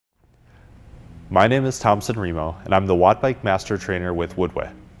My name is Thompson Remo, and I'm the Wattbike Master Trainer with Woodway.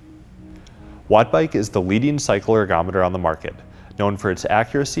 Wattbike is the leading cycle ergometer on the market, known for its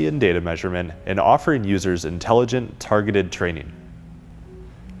accuracy in data measurement and offering users intelligent, targeted training.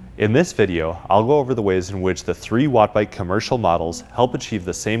 In this video, I'll go over the ways in which the 3 Wattbike commercial models help achieve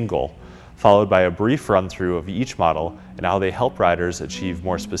the same goal, followed by a brief run-through of each model and how they help riders achieve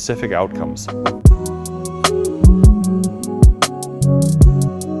more specific outcomes.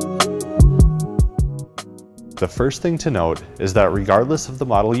 The first thing to note is that regardless of the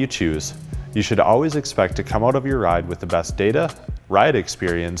model you choose, you should always expect to come out of your ride with the best data, ride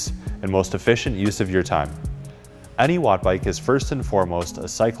experience, and most efficient use of your time. Any Wattbike is first and foremost a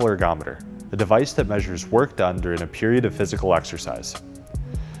cycle ergometer, a device that measures work done during a period of physical exercise.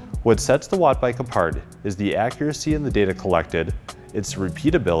 What sets the Wattbike apart is the accuracy in the data collected, its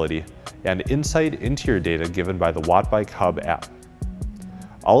repeatability, and insight into your data given by the Wattbike Hub app.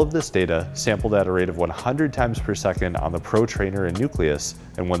 All of this data, sampled at a rate of 100 times per second on the Pro Trainer and Nucleus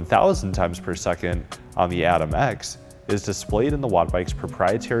and 1,000 times per second on the Atom X, is displayed in the Wattbike's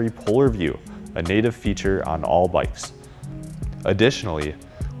proprietary Polar View, a native feature on all bikes. Additionally,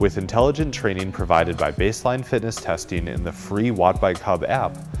 with intelligent training provided by baseline fitness testing in the free Wattbike Hub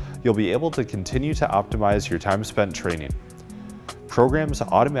app, you'll be able to continue to optimize your time spent training. Programs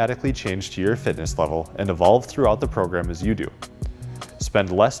automatically change to your fitness level and evolve throughout the program as you do.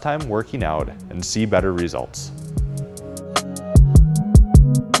 Spend less time working out and see better results.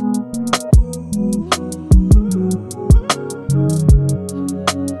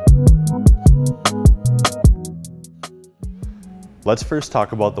 Let's first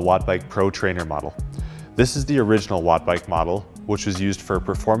talk about the Wattbike Pro Trainer model. This is the original Wattbike model, which was used for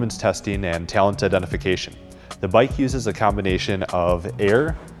performance testing and talent identification. The bike uses a combination of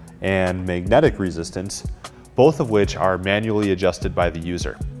air and magnetic resistance, both of which are manually adjusted by the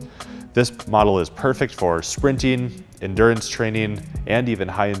user. This model is perfect for sprinting, endurance training, and even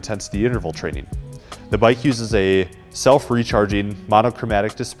high-intensity interval training. The bike uses a self-recharging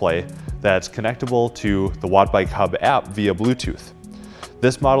monochromatic display that's connectable to the Wattbike Hub app via Bluetooth.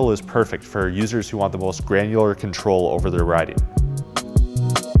 This model is perfect for users who want the most granular control over their riding.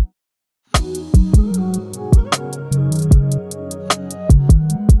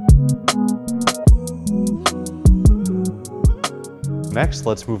 Next,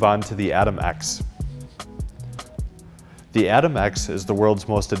 let's move on to the Atom X. The Atom X is the world's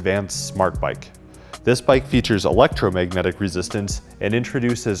most advanced smart bike. This bike features electromagnetic resistance and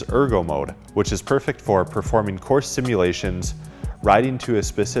introduces ergo mode, which is perfect for performing course simulations, riding to a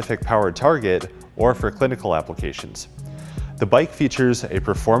specific power target, or for clinical applications. The bike features a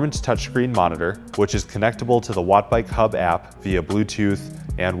performance touchscreen monitor, which is connectable to the Wattbike Hub app via Bluetooth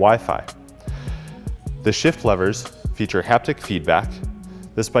and Wi-Fi. The shift levers feature haptic feedback.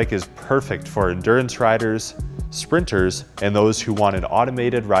 This bike is perfect for endurance riders, sprinters, and those who want an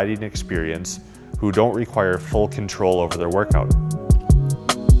automated riding experience who don't require full control over their workout.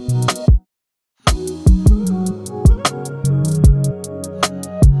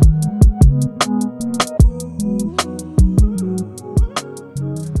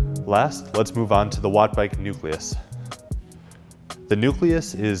 Last, let's move on to the Wattbike Nucleus. The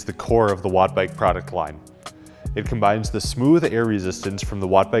Nucleus is the core of the Wattbike product line. It combines the smooth air resistance from the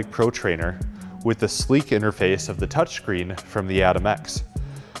Wattbike Pro Trainer with the sleek interface of the touchscreen from the Atom X.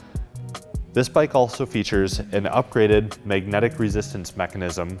 This bike also features an upgraded magnetic resistance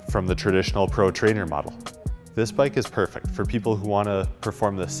mechanism from the traditional Pro Trainer model. This bike is perfect for people who want to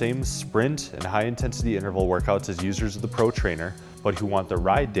perform the same sprint and high-intensity interval workouts as users of the Pro Trainer, but who want the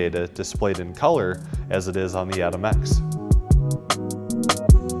ride data displayed in color as it is on the Atom X.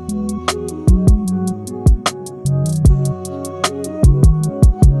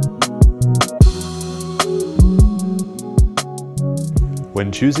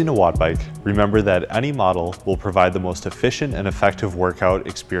 When choosing a Wattbike, remember that any model will provide the most efficient and effective workout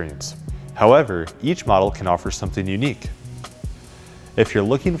experience. However, each model can offer something unique. If you're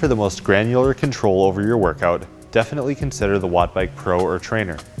looking for the most granular control over your workout, definitely consider the Wattbike Pro or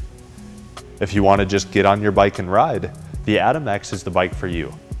Trainer. If you want to just get on your bike and ride, the Atom X is the bike for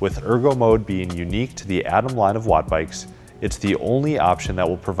you. With ergo mode being unique to the Atom line of Wattbikes, it's the only option that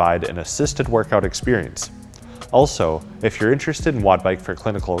will provide an assisted workout experience. Also, if you're interested in Wattbike for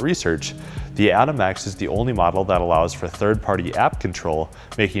clinical research, the Atom X is the only model that allows for third-party app control,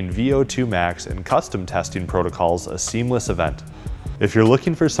 making VO2 max and custom testing protocols a seamless event. If you're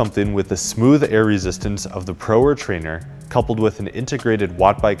looking for something with the smooth air resistance of the Pro or Trainer, coupled with an integrated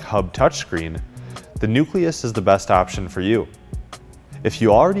Wattbike Hub touchscreen, the Nucleus is the best option for you. If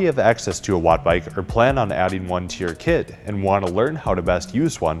you already have access to a Wattbike or plan on adding one to your kit and want to learn how to best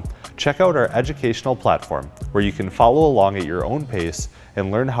use one, Check out our educational platform, where you can follow along at your own pace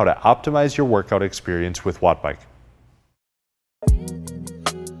and learn how to optimize your workout experience with Wattbike.